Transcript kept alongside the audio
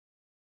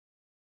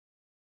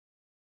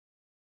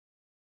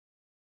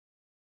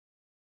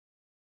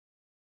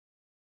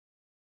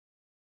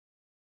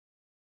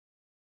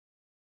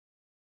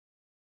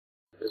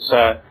It's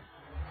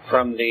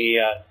from the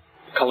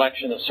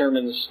collection of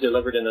sermons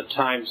delivered in the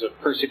times of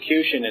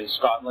persecution in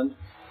Scotland,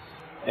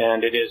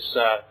 and it is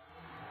a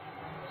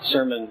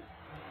sermon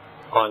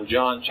on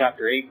John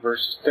chapter 8,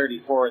 verses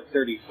 34 and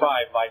 35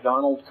 by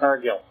Donald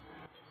Cargill.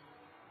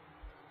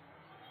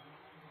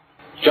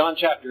 John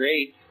chapter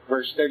 8,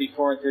 verse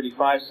 34 and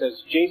 35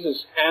 says,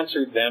 Jesus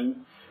answered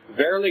them,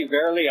 Verily,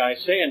 verily, I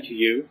say unto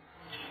you,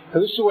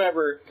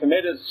 whosoever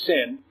committeth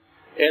sin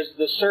is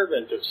the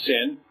servant of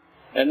sin,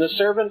 and the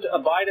servant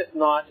abideth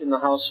not in the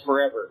house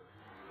forever,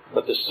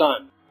 but the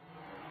Son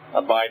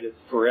abideth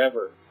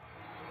forever.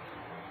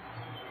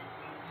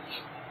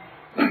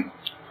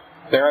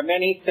 There are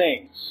many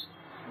things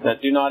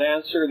that do not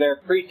answer their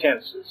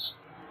pretenses,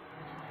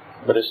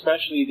 but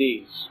especially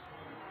these.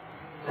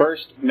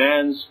 First,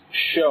 man's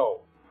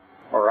show,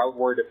 or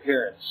outward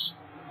appearance.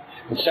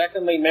 And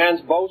secondly,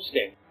 man's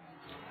boasting.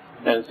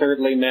 And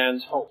thirdly,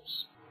 man's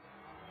hopes.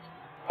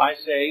 I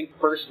say,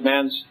 first,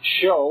 man's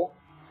show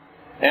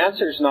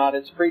answers not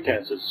its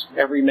pretenses.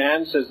 Every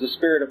man, says the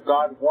Spirit of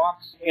God,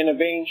 walks in a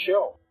vain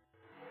show.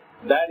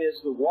 That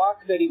is, the walk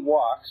that he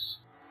walks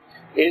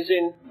is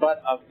in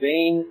but a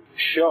vain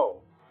show.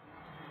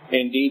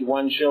 Indeed,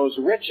 one shows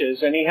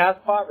riches, and he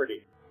hath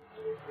poverty.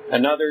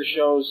 Another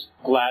shows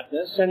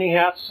gladness, and he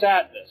hath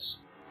sadness.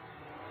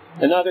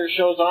 Another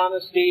shows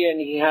honesty,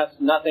 and he hath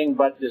nothing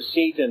but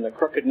deceit and the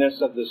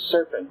crookedness of the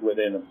serpent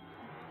within him.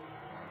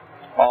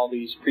 All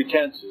these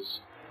pretenses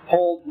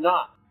hold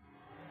not.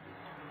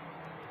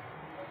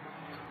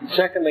 And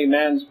secondly,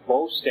 man's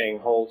boasting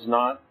holds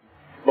not.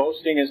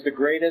 Boasting is the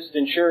greatest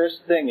and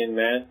surest thing in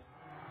man,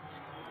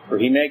 for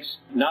he makes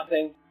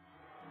nothing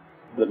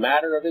the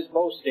matter of his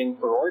boasting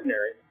for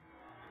ordinary,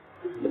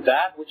 but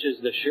that which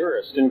is the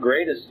surest and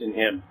greatest in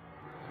him.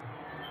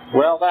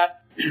 Well,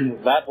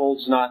 that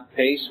holds not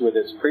pace with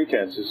its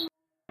pretenses.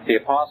 The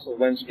apostle,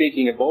 when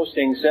speaking of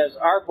boasting, says,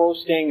 Our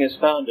boasting is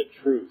found in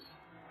truth,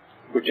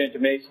 which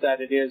intimates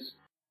that it is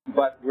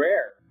but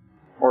rare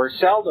or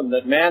seldom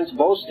that man's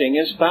boasting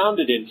is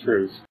founded in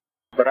truth.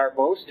 But our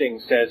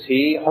boasting, says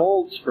he,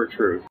 holds for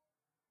truth.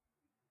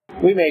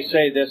 We may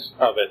say this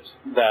of it,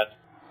 that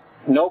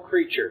no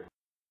creature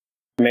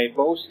may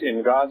boast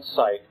in God's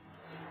sight,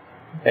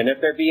 and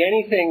if there be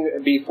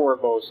anything before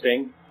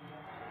boasting,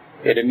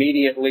 it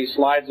immediately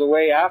slides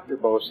away after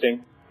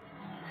boasting,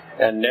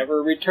 and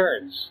never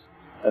returns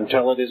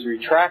until it is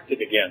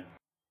retracted again.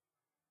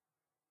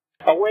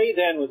 Away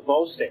then with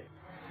boasting,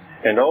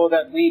 and oh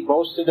that we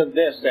boasted of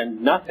this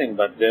and nothing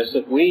but this,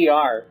 if we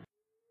are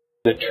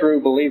the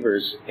true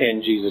believers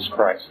in Jesus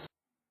Christ.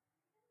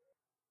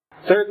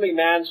 Thirdly,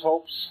 man's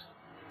hopes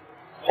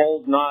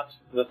hold not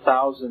the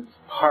thousandth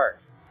part.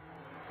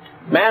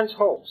 Man's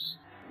hopes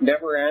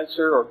never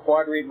answer or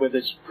quadrate with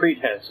its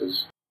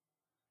pretenses.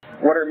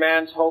 What are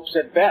man's hopes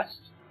at best?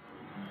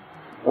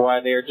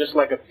 Why, they are just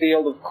like a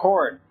field of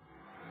corn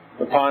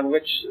upon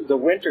which the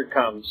winter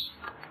comes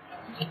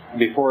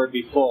before it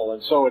be full,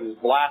 and so it is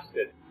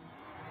blasted.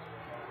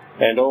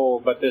 And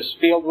oh, but this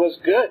field was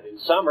good in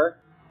summer.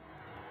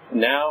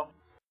 Now,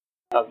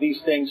 of these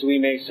things we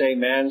may say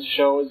man's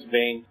show is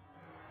vain,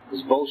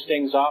 his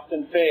boastings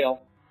often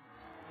fail,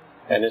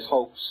 and his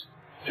hopes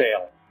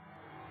fail.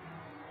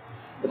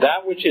 But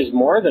that which is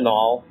more than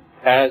all,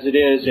 as it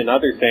is in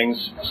other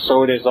things,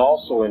 so it is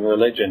also in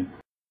religion.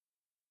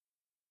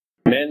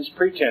 Men's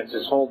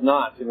pretenses hold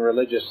not in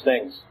religious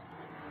things.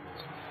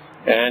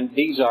 And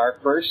these are,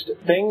 first,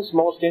 things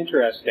most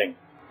interesting.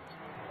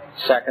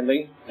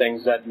 Secondly,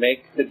 things that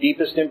make the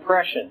deepest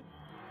impression.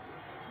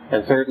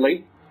 And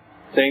thirdly,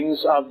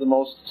 things of the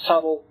most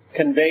subtle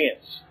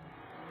conveyance.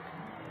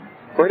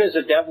 For it is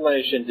a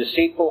devilish and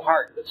deceitful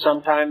heart that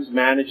sometimes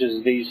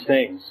manages these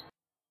things.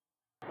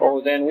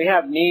 Oh, then we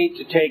have need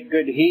to take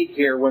good heed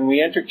here when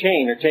we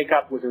entertain or take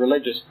up with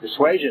religious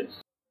persuasions.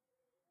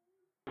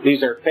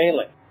 These are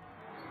failing.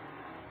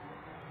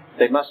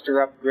 They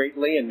muster up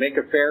greatly and make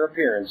a fair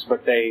appearance,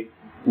 but they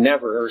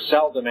never or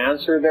seldom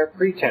answer their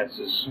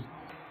pretenses.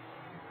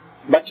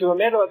 But to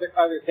omit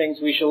other things,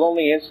 we shall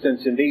only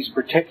instance in these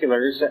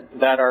particulars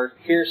that are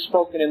here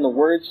spoken in the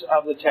words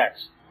of the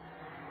text.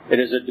 It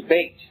is a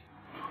debate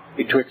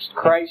betwixt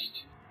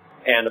Christ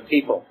and a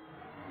people.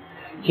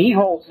 He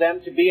holds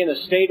them to be in a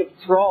state of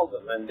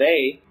thraldom, and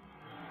they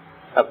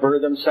aver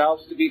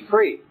themselves to be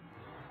free.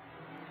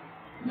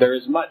 There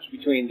is much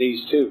between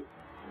these two.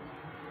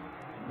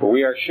 But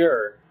we are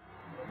sure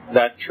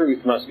that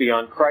truth must be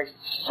on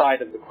Christ's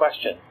side of the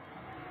question.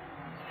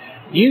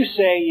 You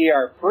say ye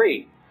are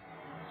free.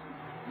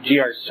 Ye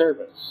are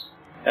servants,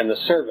 and the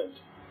servant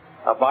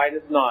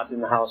abideth not in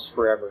the house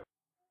forever.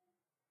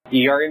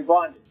 Ye are in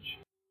bondage.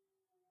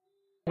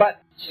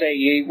 But, say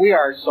ye, we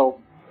are so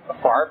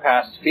far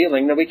past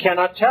feeling that we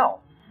cannot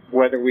tell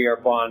whether we are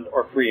bond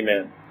or free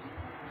men.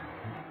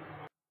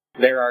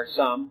 There are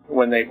some,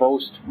 when they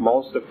boast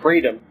most of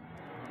freedom,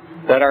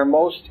 that are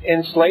most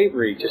in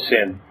slavery to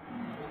sin.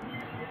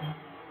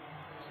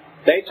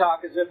 They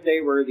talk as if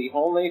they were the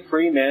only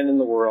free men in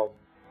the world.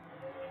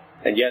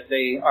 And yet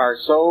they are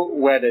so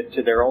wedded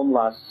to their own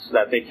lusts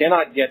that they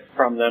cannot get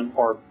from them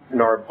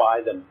nor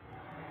buy them.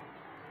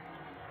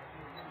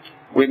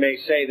 We may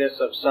say this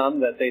of some,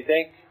 that they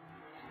think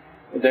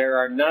there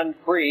are none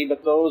free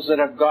but those that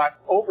have got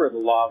over the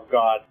law of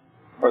God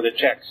or the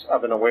checks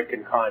of an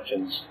awakened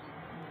conscience.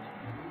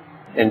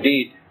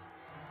 Indeed,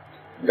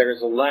 there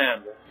is a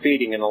lamb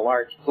feeding in a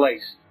large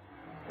place,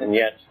 and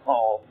yet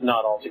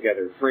not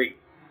altogether free.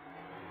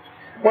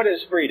 What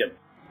is freedom?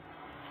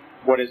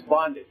 What is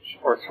bondage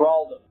or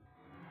thraldom?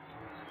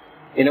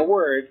 In a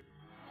word,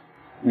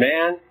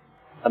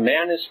 a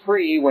man is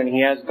free when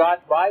he has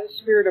got by the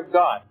Spirit of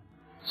God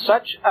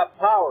such a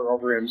power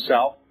over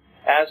himself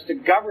as to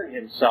govern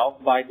himself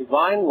by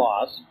divine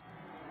laws,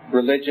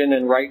 religion,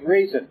 and right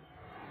reason.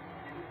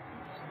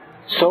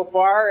 So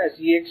far as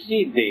ye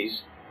exceed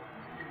these,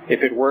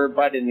 if it were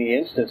but in the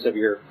instance of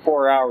your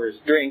 4 hours'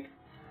 drink,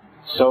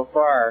 so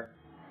far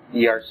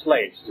ye are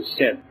slaves to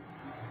sin.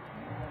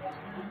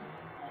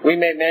 We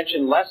may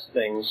mention less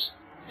things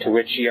to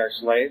which ye are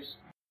slaves.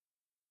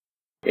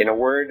 In a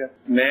word,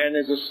 man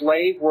is a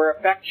slave where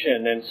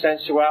affection and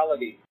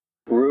sensuality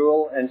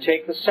rule and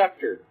take the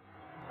scepter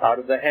out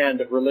of the hand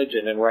of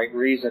religion and right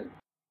reason.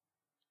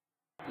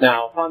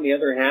 Now, upon the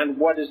other hand,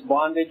 what is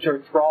bondage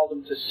or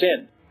thraldom to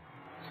sin?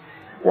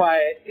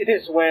 Why, it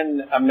is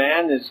when a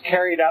man is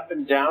carried up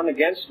and down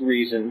against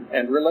reason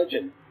and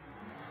religion.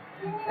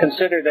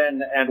 Consider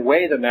then and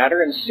weigh the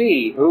matter and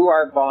see who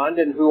are bond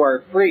and who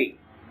are free.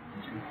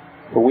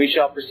 For we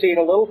shall proceed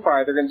a little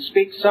farther and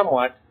speak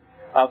somewhat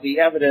of the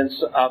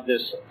evidence of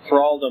this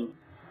thraldom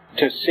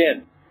to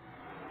sin.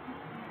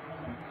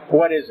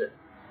 What is it?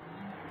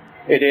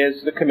 It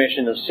is the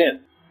commission of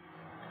sin.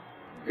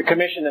 The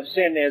commission of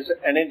sin is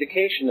an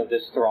indication of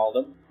this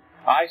thraldom.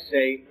 I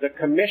say the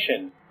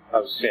commission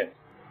of sin.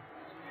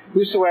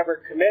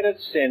 Whosoever committeth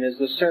sin is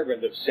the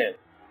servant of sin.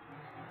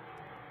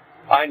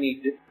 I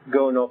need to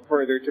go no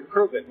further to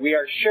prove it. We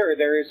are sure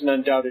there is an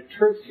undoubted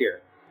truth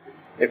here.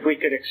 If we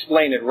could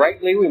explain it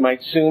rightly, we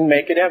might soon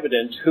make it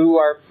evident who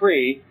are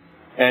free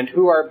and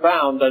who are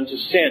bound unto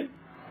sin.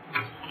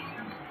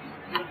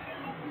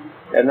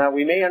 And that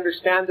we may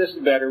understand this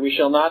better, we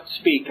shall not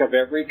speak of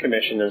every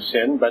commission of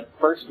sin, but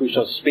first we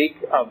shall speak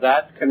of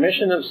that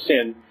commission of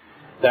sin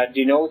that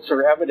denotes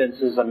or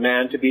evidences a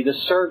man to be the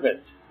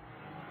servant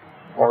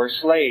or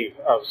slave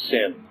of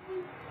sin.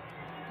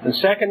 And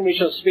second, we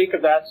shall speak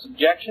of that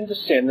subjection to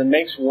sin that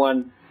makes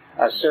one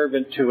a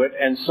servant to it,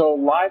 and so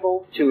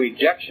liable to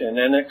ejection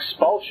and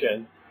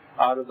expulsion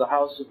out of the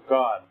house of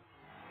God.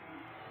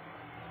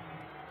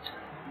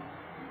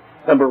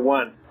 Number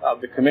one,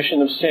 of the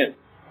commission of sin.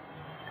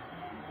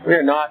 We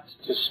are not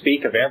to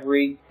speak of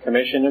every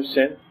commission of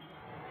sin,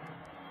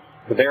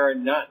 for there are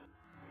none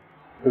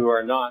who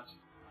are not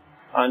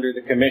under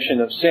the commission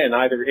of sin,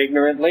 either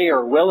ignorantly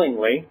or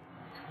willingly,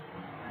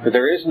 for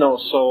there is no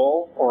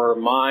soul or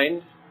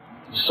mind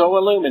so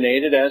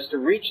illuminated as to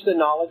reach the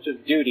knowledge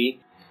of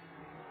duty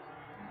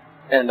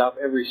and of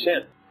every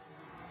sin.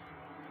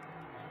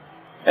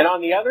 And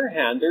on the other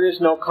hand, there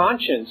is no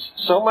conscience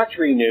so much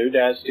renewed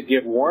as to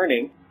give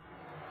warning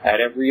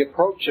at every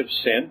approach of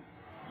sin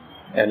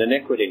and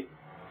iniquity.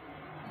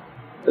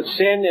 But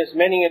sin is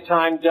many a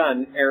time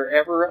done ere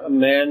ever a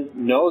man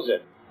knows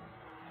it,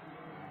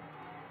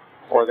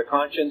 or the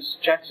conscience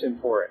checks him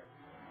for it.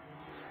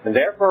 And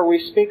therefore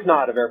we speak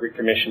not of every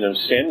commission of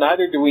sin,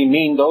 neither do we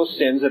mean those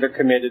sins that are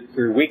committed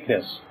through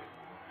weakness.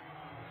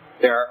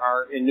 There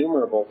are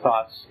innumerable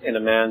thoughts in a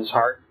man's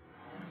heart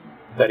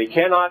that he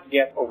cannot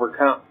get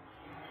overcome,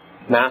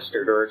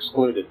 mastered, or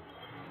excluded.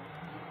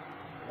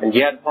 And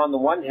yet, upon the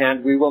one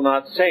hand, we will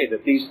not say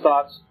that these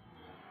thoughts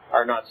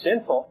are not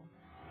sinful,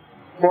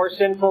 for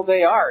sinful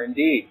they are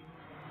indeed.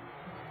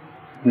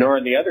 Nor,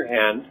 on the other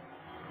hand,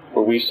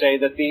 will we say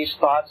that these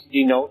thoughts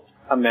denote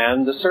a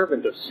man the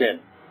servant of sin.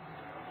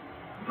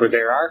 For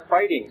there are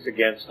fightings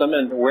against them,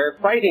 and where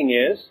fighting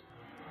is,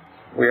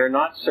 we are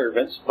not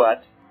servants,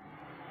 but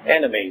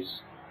enemies.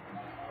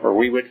 For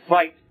we would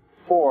fight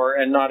for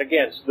and not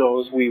against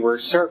those we were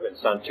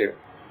servants unto.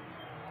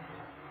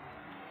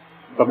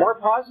 But more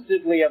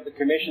positively of the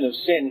commission of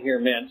sin here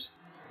meant,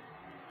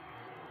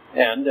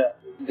 and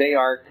they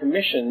are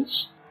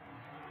commissions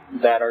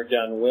that are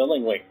done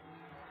willingly.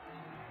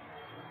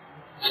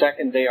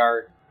 Second, they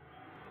are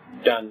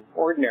done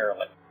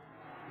ordinarily.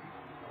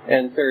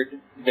 And third,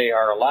 they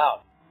are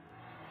allowed.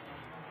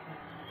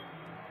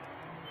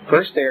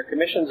 First, they are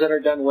commissions that are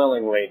done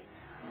willingly.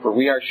 For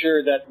we are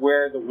sure that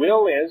where the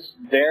will is,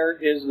 there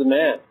is the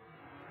man.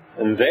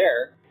 And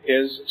there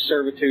is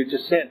servitude to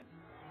sin.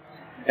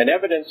 An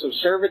evidence of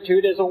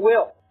servitude is a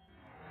will,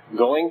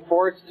 going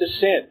forth to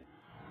sin.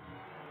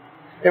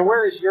 And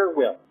where is your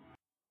will?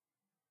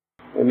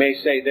 We may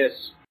say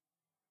this,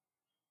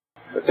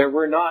 if there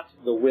were not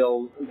the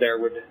will, there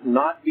would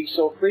not be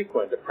so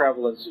frequent a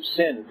prevalence of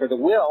sin. For the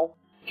will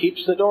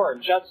keeps the door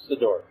and shuts the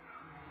door.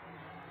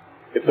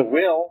 If the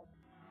will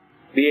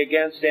be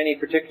against any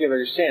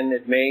particular sin,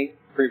 it may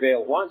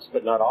prevail once,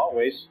 but not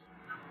always.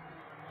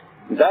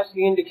 Thus,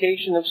 the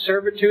indication of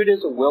servitude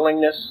is a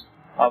willingness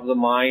of the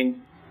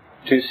mind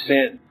to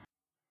sin.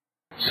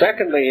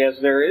 Secondly,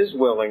 as there is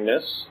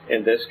willingness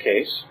in this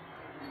case,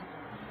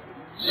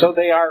 So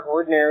they are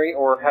ordinary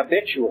or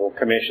habitual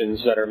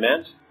commissions that are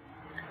meant.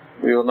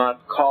 We will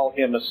not call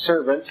him a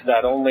servant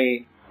that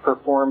only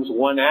performs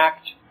one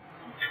act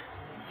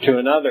to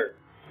another.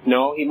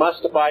 No, he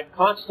must abide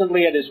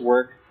constantly at his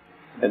work,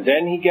 and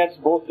then he gets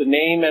both the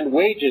name and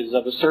wages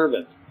of a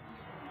servant.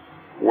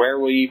 Where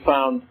will you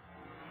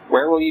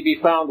be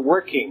found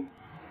working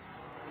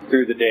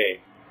through the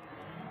day?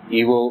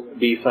 You will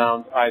be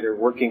found either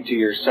working to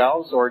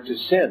yourselves or to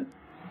sin.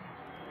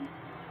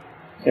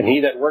 And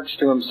he that works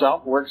to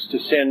himself works to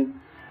sin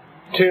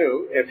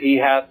too, if he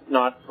hath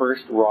not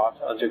first wrought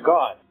unto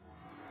God.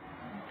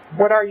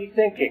 What are you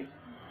thinking?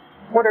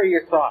 What are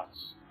your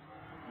thoughts?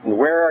 And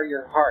where are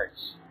your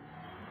hearts?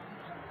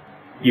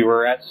 You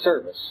are at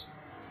service,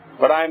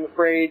 but I am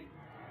afraid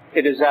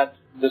it is at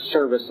the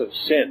service of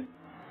sin,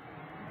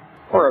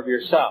 or of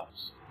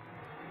yourselves.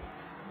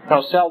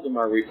 How seldom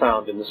are we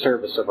found in the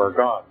service of our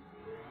God?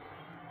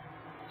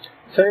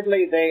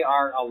 Thirdly, they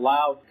are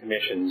allowed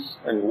commissions.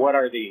 And what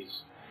are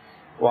these?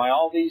 Why,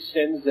 all these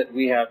sins that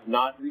we have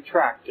not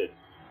retracted.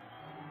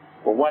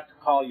 Well, what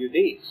call you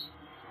these?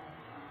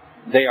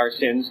 They are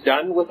sins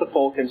done with the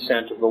full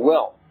consent of the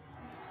will.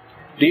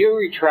 Do you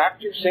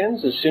retract your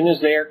sins as soon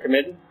as they are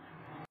committed?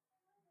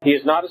 He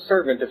is not a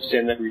servant of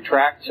sin that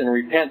retracts and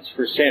repents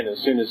for sin as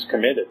soon as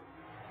committed.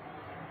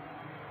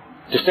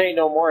 To say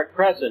no more at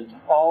present,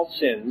 all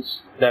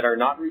sins that are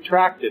not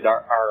retracted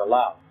are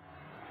allowed.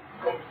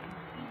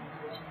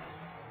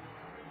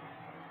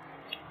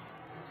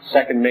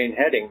 Second main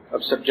heading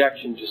of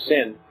subjection to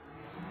sin.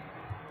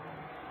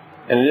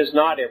 And it is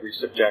not every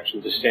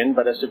subjection to sin,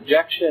 but a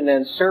subjection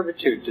and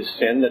servitude to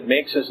sin that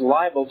makes us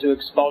liable to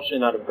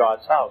expulsion out of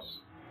God's house.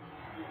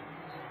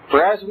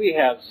 For as we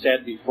have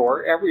said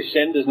before, every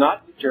sin does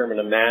not determine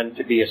a man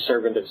to be a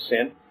servant of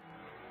sin,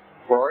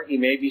 for he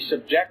may be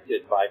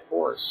subjected by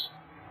force.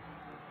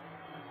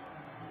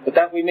 But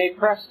that we may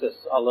press this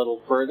a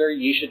little further,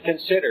 ye should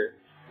consider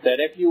that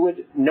if you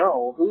would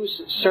know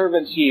whose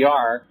servants ye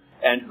are,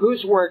 and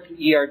whose work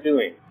ye are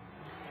doing,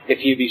 if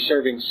ye be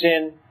serving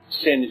sin,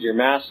 sin is your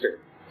master,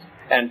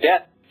 and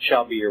death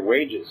shall be your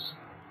wages.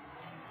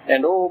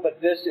 And oh, but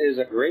this is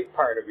a great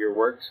part of your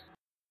works,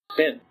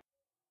 sin.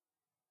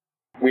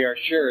 We are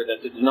sure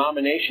that the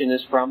denomination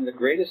is from the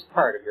greatest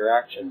part of your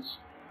actions.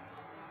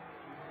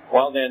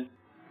 Well then,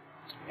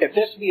 if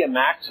this be a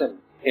maxim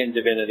in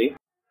divinity,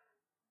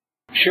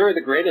 sure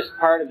the greatest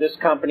part of this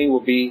company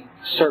will be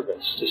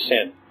service to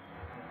sin.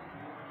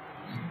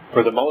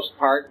 For the most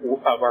part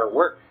of our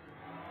work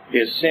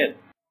is sin.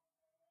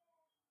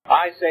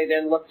 I say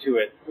then, look to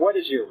it. What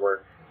is your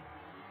work?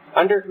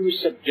 Under whose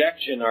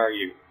subjection are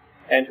you?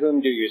 And whom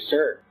do you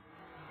serve?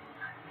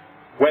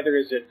 Whether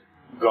is it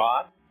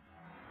God,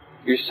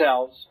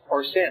 yourselves,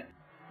 or sin?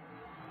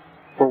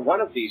 For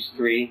one of these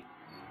three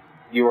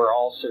you are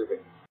all serving.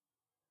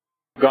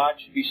 God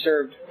should be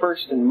served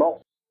first and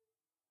most,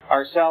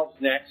 ourselves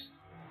next,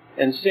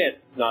 and sin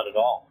not at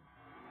all.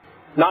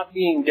 Not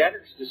being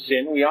debtors to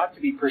sin, we ought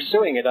to be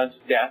pursuing it unto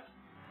death,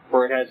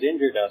 for it has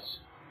injured us.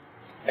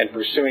 And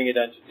pursuing it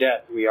unto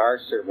death, we are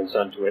servants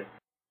unto it.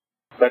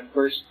 But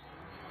first,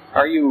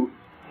 are you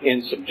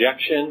in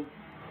subjection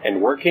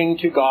and working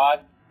to God?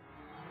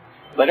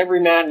 Let every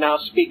man now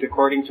speak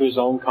according to his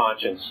own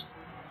conscience.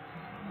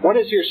 What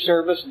is your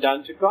service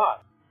done to God?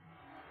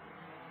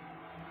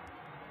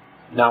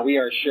 Now we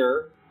are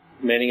sure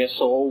many a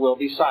soul will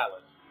be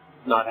silent,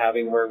 not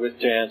having wherewith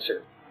to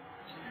answer.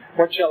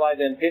 What shall I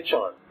then pitch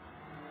on?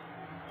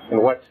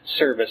 And what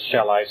service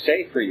shall I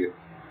say for you?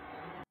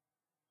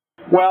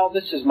 Well,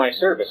 this is my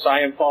service. I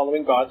am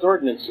following God's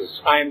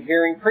ordinances. I am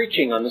hearing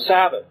preaching on the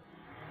Sabbath.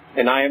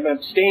 And I am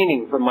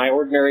abstaining from my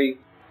ordinary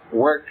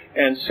work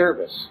and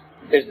service.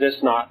 Is this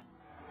not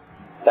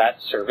that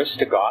service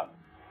to God?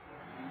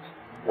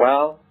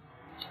 Well,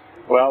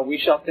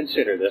 we shall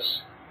consider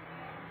this.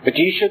 But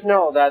ye should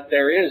know that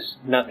there is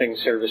nothing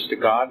service to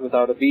God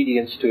without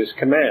obedience to His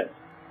command.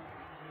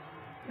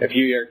 If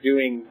you are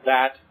doing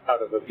that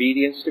out of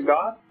obedience to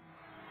God,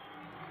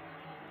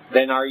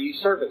 then are ye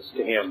servants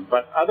to Him.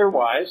 But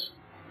otherwise,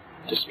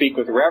 to speak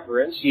with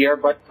reverence, ye are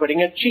but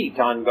putting a cheat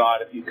on God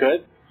if you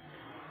could.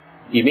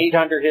 You meet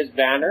under His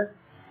banner,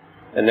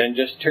 and then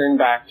just turn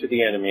back to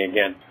the enemy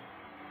again.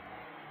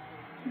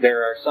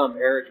 There are some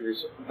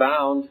editors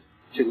bound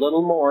to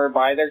little more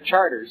by their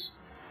charters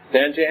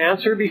than to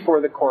answer before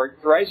the court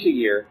thrice a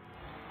year.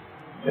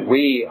 And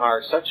we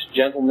are such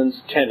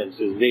gentlemen's tenants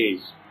as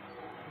these.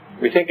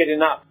 We think it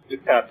enough to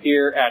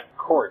appear at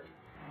court.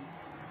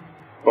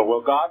 But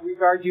will God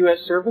regard you as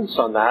servants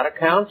on that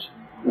account?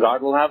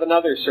 God will have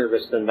another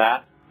service than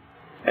that,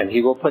 and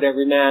He will put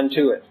every man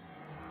to it.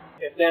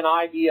 If then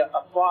I be a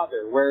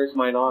father, where is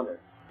mine honor?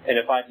 And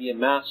if I be a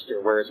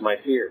master, where is my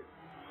fear?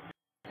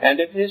 And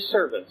if His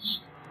servants,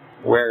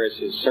 where is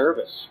His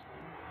service?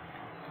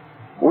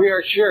 We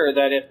are sure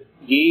that if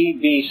ye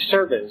be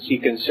servants, ye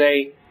can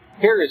say,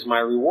 here is my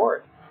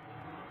reward.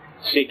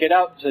 Seek it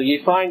out till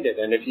ye find it,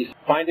 and if ye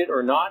find it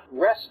or not,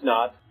 rest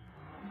not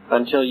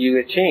until you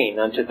attain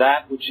unto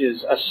that which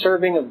is a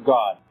serving of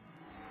God,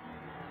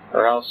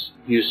 or else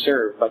you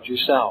serve but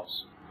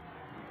yourselves.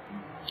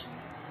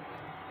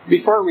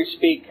 Before we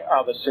speak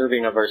of a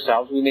serving of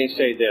ourselves, we may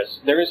say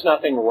this: there is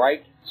nothing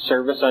right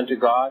service unto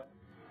God,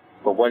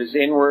 but what is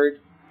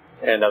inward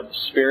and of the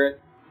Spirit.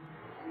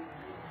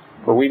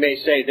 But we may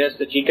say this,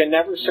 that ye can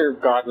never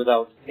serve God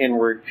without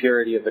inward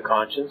purity of the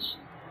conscience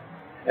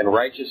and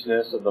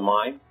righteousness of the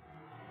mind.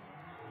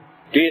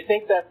 Do you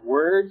think that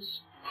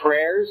words,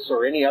 prayers,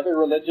 or any other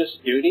religious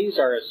duties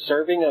are a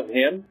serving of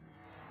Him,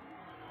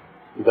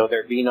 though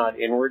there be not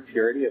inward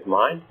purity of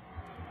mind?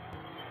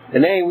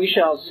 And nay, we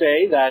shall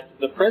say that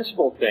the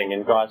principal thing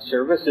in God's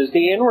service is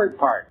the inward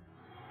part,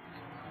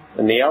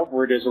 and the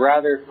outward is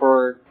rather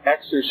for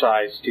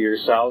exercise to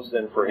yourselves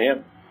than for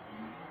Him.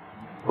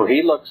 For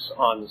He looks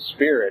on the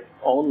Spirit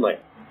only.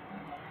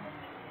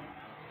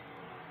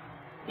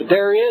 But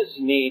there is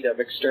need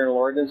of external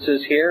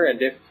ordinances here, and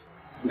if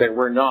there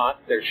were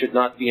not, there should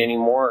not be any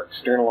more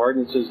external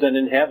ordinances than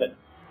in heaven.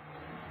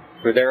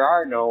 For there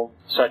are no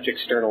such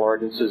external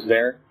ordinances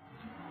there.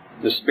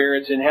 The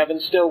spirits in heaven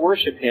still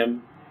worship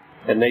Him,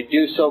 and they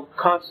do so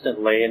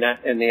constantly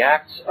in the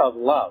acts of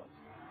love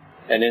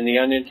and in the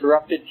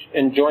uninterrupted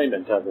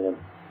enjoyment of Him.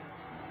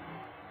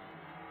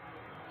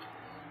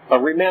 But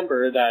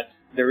remember that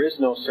there is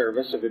no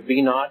service if it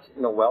be not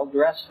in a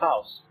well-dressed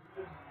house.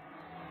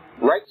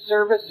 Right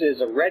service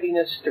is a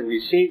readiness to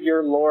receive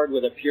your Lord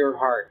with a pure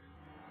heart,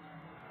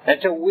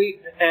 and to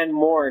weep and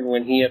mourn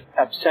when He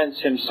absents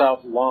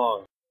Himself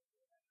long.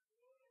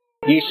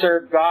 Ye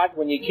serve God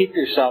when ye keep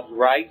yourselves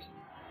right,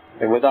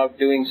 and without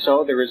doing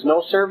so there is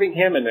no serving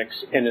Him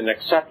in an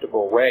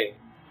acceptable way.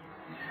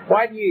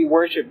 Why do ye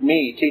worship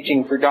me,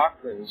 teaching for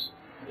doctrines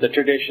the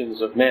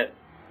traditions of men?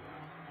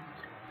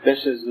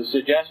 This is the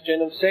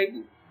suggestion of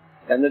Satan,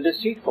 and the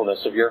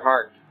deceitfulness of your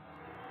heart.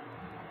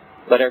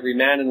 Let every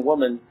man and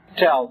woman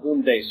tell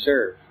whom they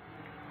serve,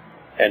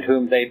 and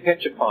whom they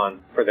pitch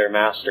upon for their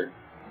master.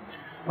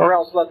 Or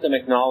else let them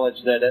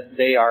acknowledge that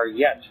they are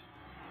yet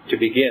to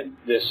begin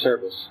this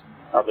service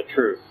of the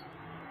truth.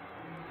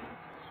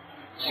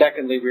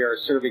 Secondly, we are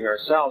serving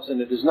ourselves, and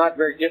it is not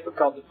very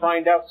difficult to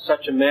find out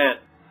such a man.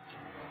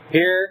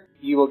 Here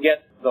you will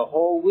get the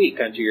whole week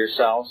unto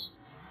yourselves,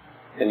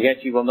 and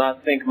yet you will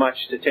not think much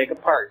to take a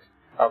part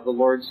of the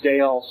Lord's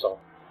day also.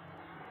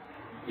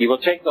 You will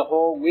take the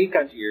whole week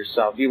unto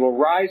yourself. You will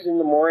rise in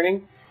the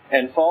morning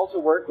and fall to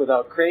work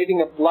without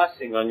craving a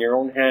blessing on your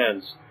own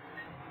hands,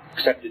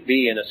 except it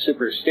be in a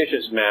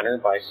superstitious manner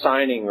by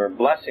signing or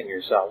blessing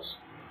yourselves.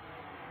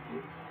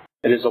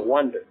 It is a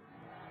wonder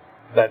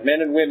that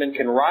men and women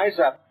can rise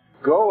up,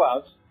 go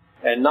out,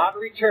 and not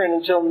return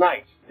until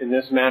night in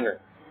this manner.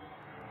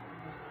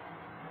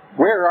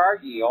 Where are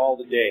ye all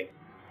the day?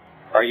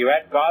 Are you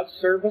at God's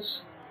service?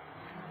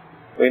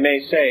 We may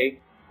say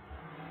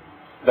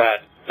that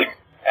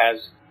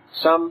as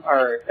some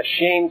are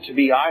ashamed to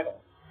be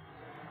idle,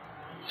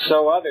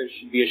 so others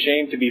should be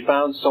ashamed to be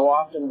found so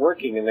often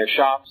working in their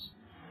shops,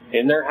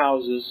 in their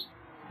houses,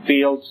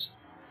 fields,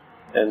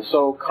 and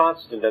so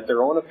constant at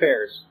their own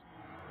affairs,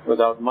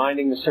 without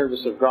minding the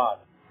service of God.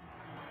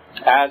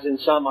 As in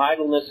some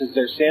idleness is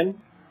their sin,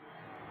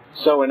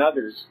 so in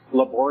others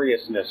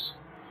laboriousness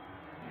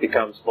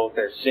becomes both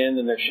their sin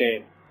and their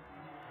shame.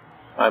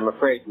 I'm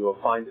afraid you will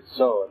find it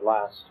so at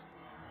last.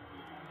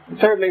 And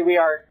thirdly, we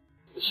are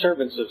the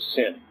servants of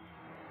sin.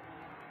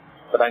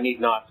 But I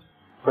need not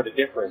put a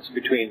difference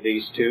between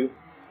these two,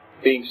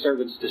 being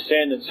servants to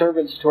sin and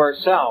servants to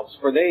ourselves,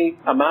 for they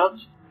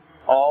amount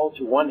all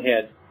to one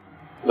head,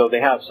 though they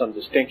have some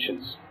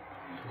distinctions.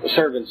 The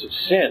servants of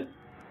sin.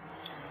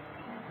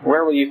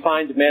 Where will you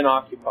find men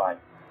occupied?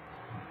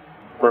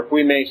 For if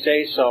we may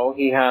say so,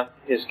 he hath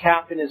his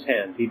cap in his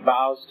hand. He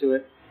bows to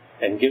it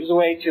and gives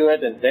way to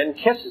it, and then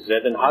kisses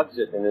it and hugs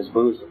it in his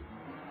bosom.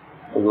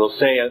 We will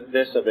say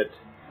this of it,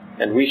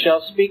 and we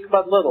shall speak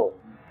but little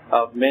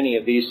of many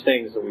of these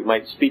things that we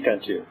might speak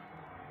unto.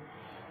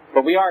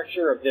 But we are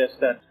sure of this,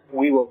 that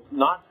we will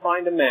not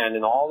find a man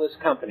in all this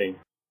company,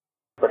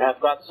 but hath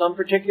got some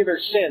particular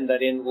sin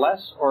that in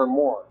less or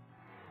more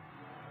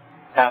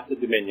hath the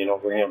dominion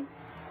over him.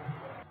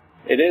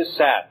 It is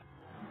sad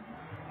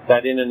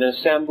that in an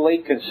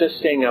assembly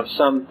consisting of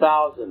some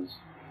thousands,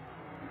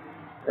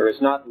 there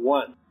is not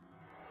one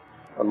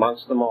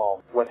amongst them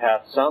all what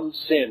hath some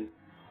sin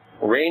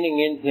reigning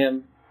in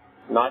him,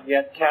 not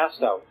yet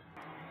cast out,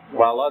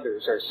 while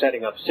others are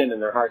setting up sin in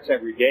their hearts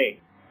every day.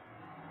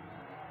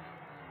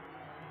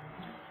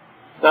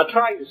 Now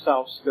try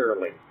yourselves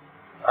thoroughly.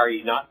 Are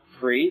ye not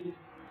freed?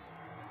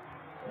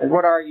 And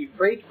what are ye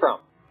freed from?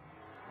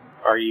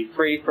 Are ye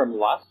free from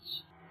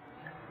lusts?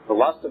 The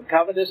lust of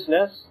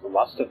covetousness, the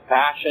lust of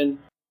passion,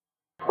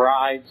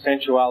 pride,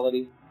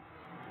 sensuality.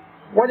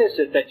 What is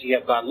it that ye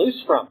have got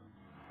loose from,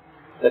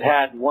 that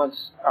had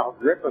once a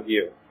grip of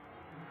you?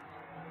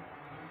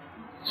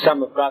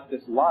 Some have got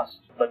this lust,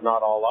 but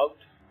not all out.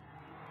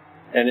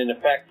 And in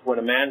effect, when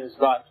a man has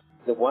got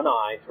the one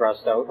eye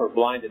thrust out, or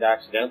blinded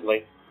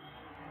accidentally,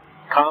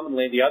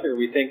 commonly the other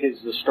we think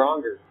is the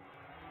stronger.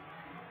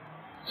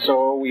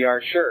 So we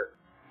are sure,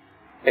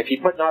 if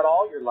you put not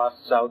all your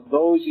lusts out,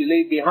 those you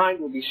leave behind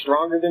will be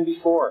stronger than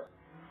before.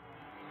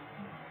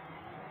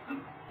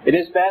 It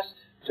is best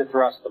to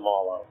thrust them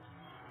all out.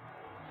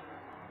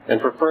 And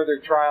for further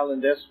trial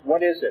in this,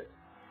 what is it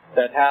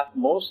that hath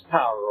most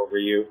power over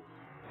you,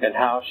 and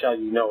how shall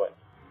you know it?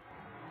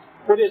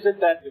 What is it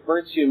that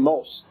diverts you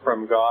most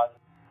from God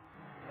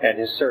and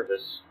His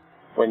service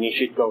when you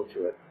should go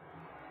to it?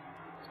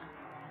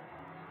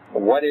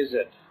 What is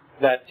it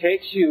that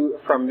takes you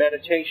from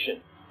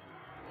meditation,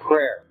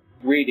 prayer,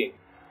 reading,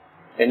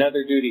 and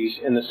other duties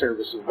in the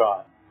service of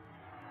God?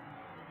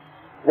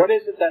 What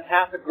is it that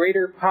hath a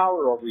greater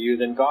power over you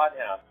than God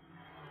hath?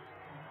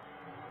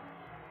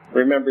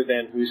 Remember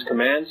then whose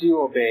commands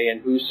you obey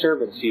and whose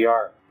servants ye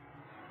are.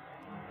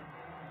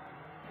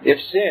 If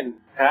sin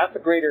hath a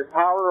greater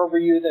power over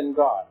you than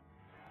God,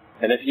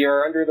 and if ye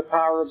are under the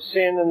power of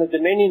sin and the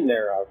dominion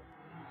thereof,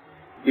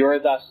 you are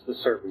thus the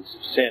servants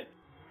of sin.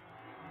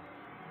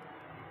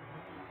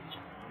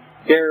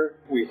 Here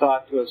we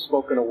thought to have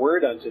spoken a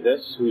word unto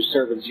this, whose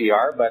servants ye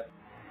are, but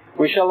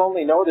we shall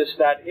only notice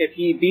that if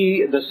ye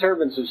be the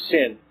servants of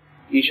sin,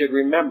 ye should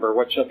remember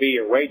what shall be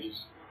your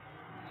wages.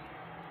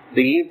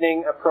 The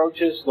evening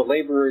approaches, the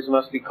laborers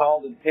must be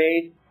called and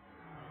paid,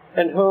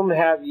 and whom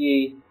have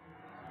ye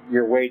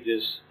your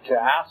wages to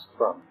ask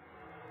from?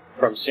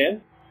 From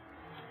sin?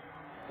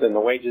 Then the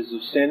wages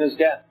of sin is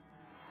death.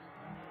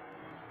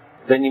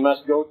 Then you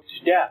must go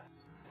to death,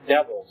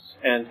 devils,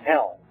 and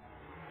hell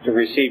to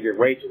receive your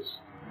wages.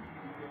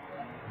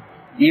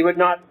 Ye would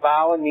not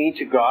bow a knee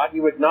to God, ye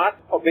would not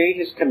obey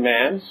His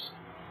commands.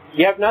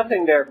 Ye have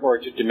nothing therefore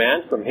to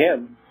demand from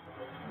Him.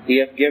 He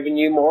hath given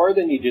you more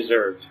than ye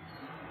deserved.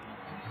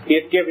 He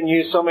hath given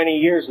you so many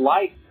years'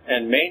 life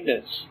and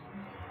maintenance,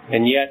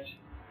 and yet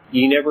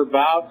ye never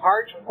bowed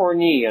heart or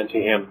knee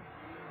unto Him.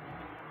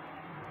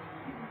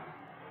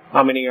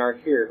 How many are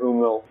here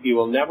whom you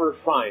will never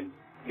find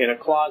in a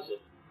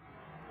closet,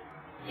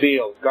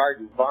 field,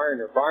 garden, barn,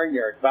 or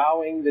barnyard,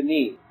 bowing the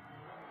knee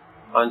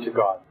unto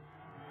God?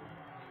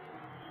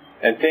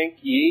 And think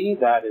ye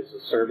that is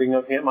a serving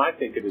of Him? I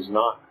think it is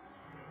not.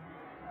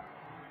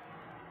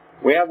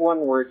 We have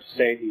one word to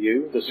say to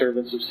you: the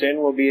servants of sin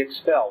will be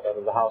expelled out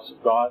of the house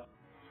of God.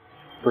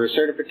 For a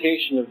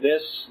certification of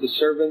this, the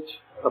servant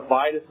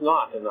abideth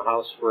not in the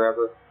house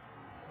forever,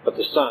 but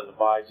the Son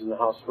abides in the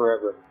house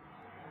forever.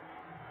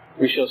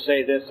 We shall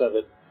say this of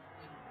it: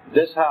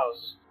 this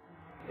house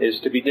is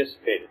to be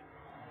dissipated,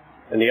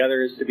 and the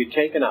other is to be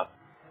taken up,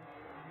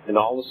 and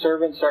all the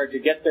servants are to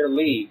get their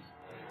leave.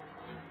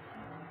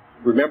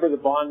 Remember, the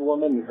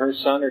bondwoman and her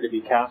son are to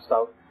be cast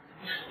out.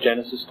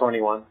 Genesis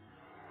 21.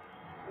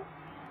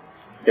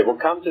 It will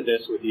come to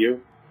this with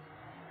you.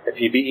 If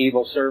ye be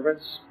evil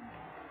servants,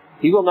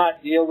 He will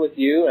not deal with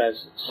you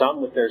as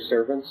some with their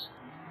servants.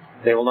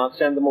 They will not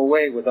send them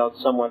away without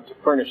somewhat to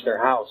furnish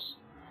their house.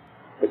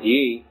 But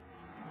ye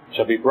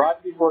shall be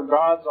brought before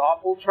God's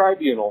awful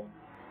tribunal,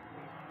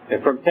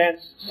 and from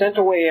thence sent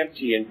away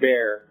empty and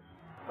bare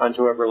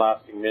unto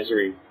everlasting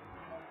misery.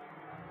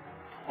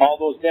 All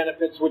those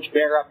benefits which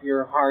bear up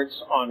your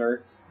hearts on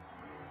earth,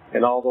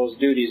 and all those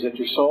duties that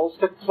your souls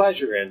took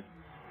pleasure in,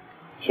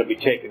 shall be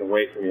taken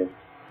away from you.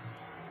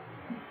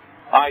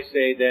 I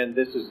say then,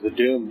 this is the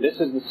doom, this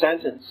is the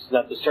sentence,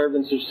 that the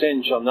servants of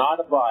sin shall not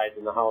abide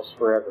in the house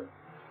forever.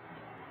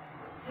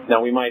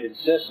 Now we might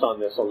insist on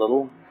this a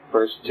little,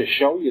 first to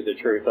show you the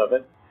truth of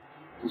it,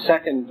 and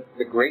second,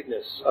 the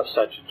greatness of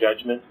such a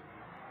judgment.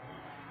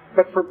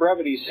 But for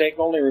brevity's sake,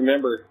 only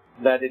remember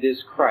that it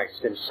is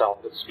Christ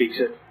Himself that speaks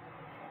it.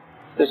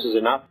 This is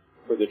enough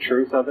for the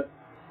truth of it.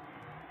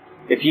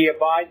 If ye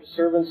abide the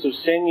servants of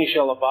sin, ye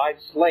shall abide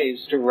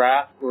slaves to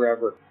wrath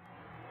forever.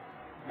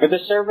 For the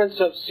servants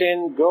of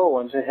sin go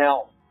unto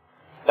hell.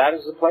 That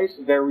is the place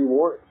of their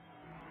reward.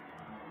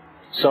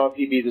 So if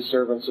ye be the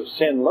servants of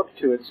sin, look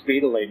to it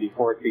speedily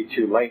before it be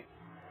too late.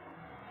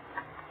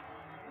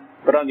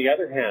 But on the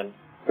other hand,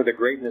 for the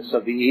greatness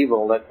of the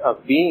evil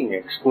of being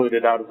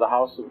excluded out of the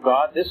house of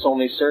God, this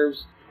only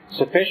serves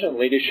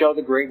sufficiently to show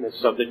the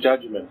greatness of the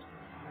judgment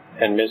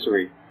and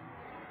misery.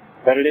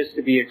 That it is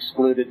to be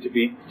excluded, to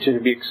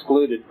be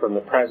excluded from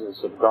the presence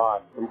of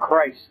God, from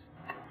Christ,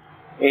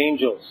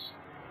 angels,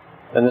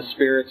 and the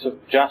spirits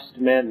of just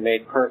men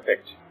made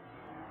perfect,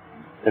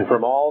 and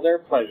from all their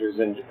pleasures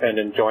and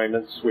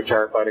enjoyments which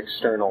are but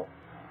external.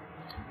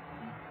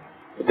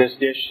 But this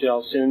dish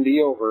shall soon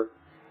be over,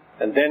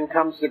 and then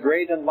comes the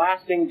great and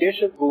lasting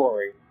dish of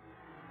glory,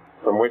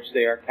 from which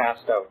they are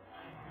cast out.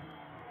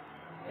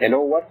 And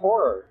oh, what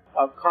horror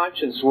of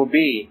conscience will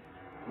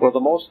the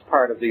most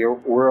part of the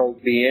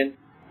world be in,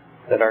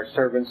 that are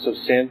servants of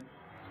sin,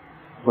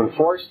 when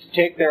forced to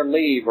take their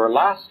leave or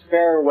last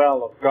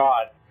farewell of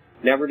God,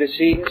 never to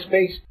see His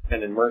face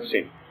and in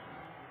mercy.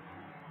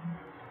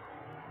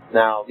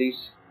 Now,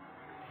 these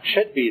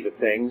should be the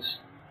things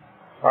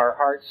our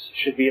hearts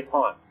should be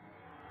upon,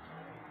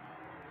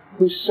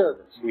 whose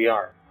servants we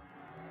are.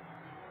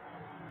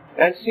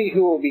 And see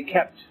who will be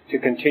kept to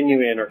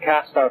continue in or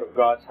cast out of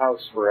God's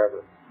house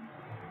forever.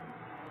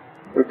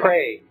 We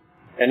pray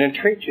and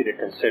entreat you to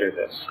consider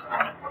this.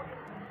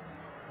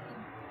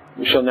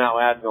 We shall now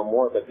add no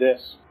more but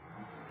this: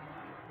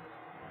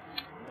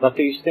 let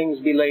these things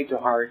be laid to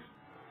heart,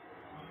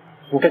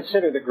 And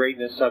consider the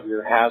greatness of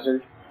your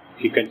hazard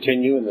if you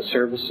continue in the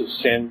service of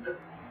sin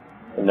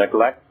and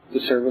neglect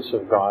the service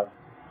of God.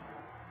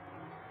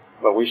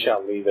 But we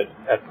shall leave it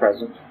at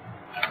present.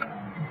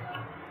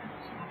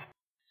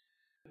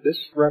 This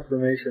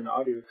Reformation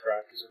audio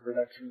track is a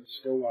production of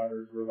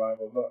Stillwater's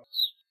Revival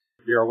Books.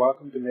 You are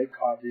welcome to make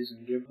copies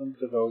and give them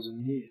to those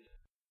in need.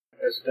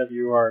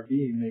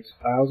 SWRB makes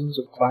thousands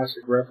of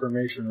classic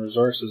Reformation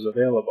resources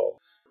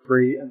available,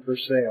 free and for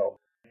sale,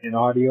 in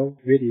audio,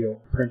 video,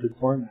 printed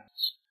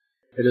formats.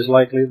 It is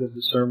likely that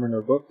the sermon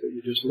or book that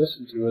you just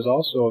listened to is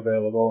also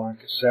available on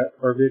cassette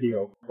or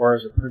video, or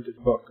as a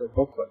printed book or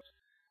booklet.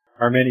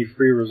 Our many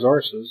free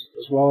resources,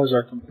 as well as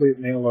our complete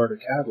mail-order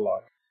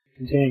catalog,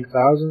 containing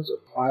thousands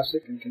of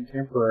classic and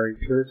contemporary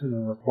Puritan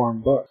and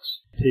Reformed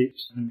books,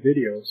 tapes, and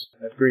videos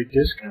at great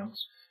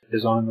discounts,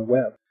 is on the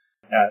web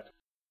at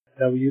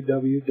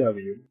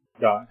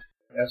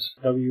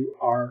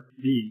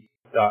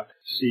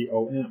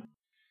www.swrb.com.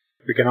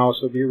 We can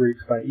also be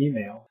reached by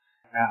email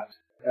at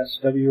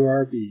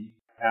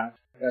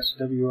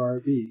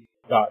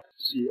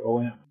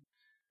swrb@swrb.com,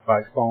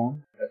 by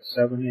phone at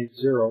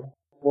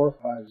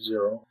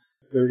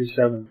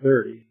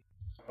 780-450-3730,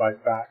 by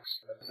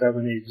fax at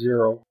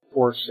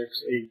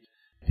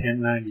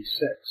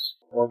 780-468-1096,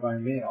 or by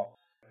mail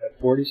at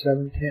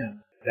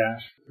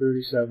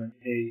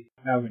 4710-37A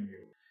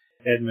Avenue,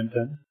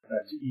 Edmonton,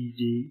 that's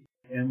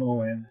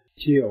Edmonton,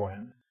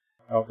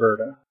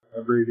 Alberta,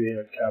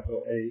 abbreviated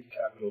capital A,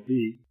 capital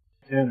B,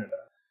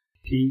 Canada,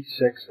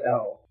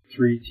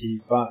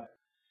 T6L3T5.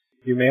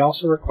 You may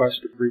also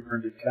request a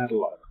pre-printed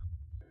catalog.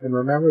 And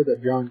remember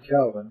that John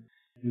Calvin,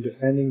 in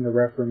defending the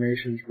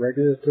Reformation's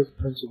regulative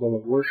principle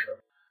of worship,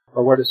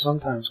 or what is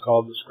sometimes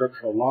called the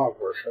scriptural law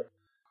of worship,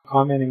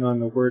 commenting on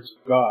the words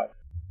of God,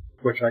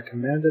 which I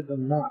commanded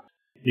them not,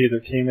 neither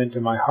came into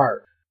my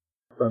heart,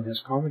 from his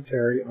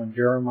commentary on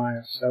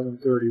Jeremiah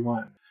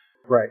 7:31,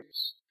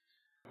 writes,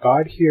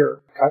 God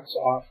here cuts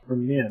off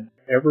from men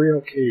every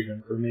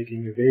occasion for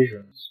making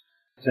evasions,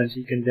 since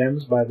he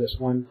condemns by this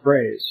one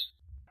phrase,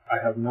 I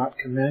have not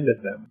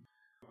commanded them,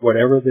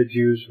 whatever the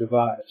Jews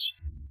devise.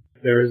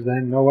 There is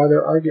then no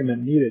other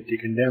argument needed to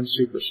condemn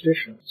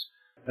superstitions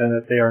than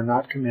that they are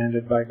not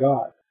commanded by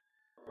God.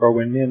 For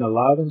when men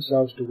allow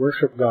themselves to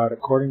worship God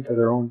according to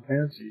their own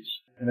fancies,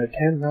 and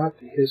attend not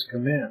to his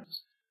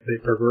commands, they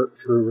pervert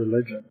true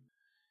religion.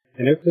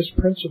 And if this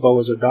principle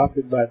was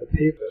adopted by the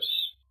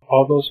papists,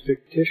 all those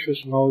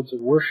fictitious modes of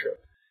worship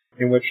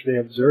in which they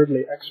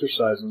absurdly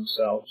exercise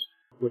themselves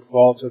would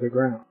fall to the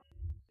ground.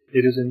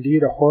 It is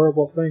indeed a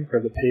horrible thing for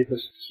the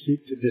papists to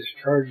seek to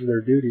discharge their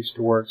duties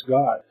towards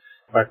God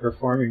by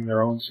performing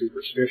their own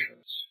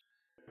superstitions.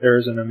 There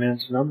is an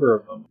immense number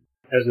of them,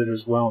 as it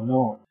is well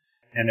known,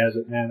 and as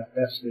it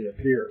manifestly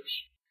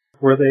appears.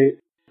 Were they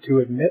to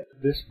admit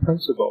this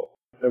principle,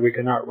 that we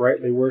cannot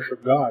rightly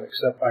worship God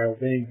except by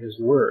obeying his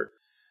word,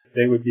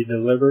 they would be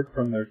delivered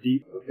from their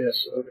deep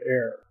abyss of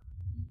error.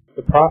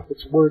 The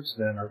prophet's words,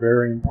 then, are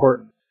very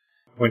important,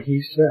 when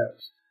he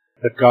says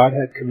that God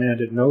had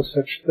commanded no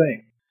such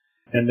thing,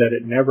 and that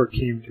it never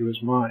came to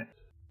his mind,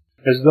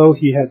 as though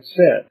he had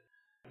said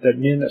that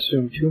men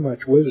assume too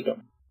much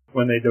wisdom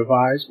when they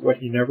devise what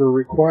he never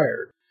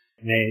required,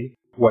 nay,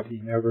 what he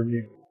never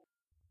knew.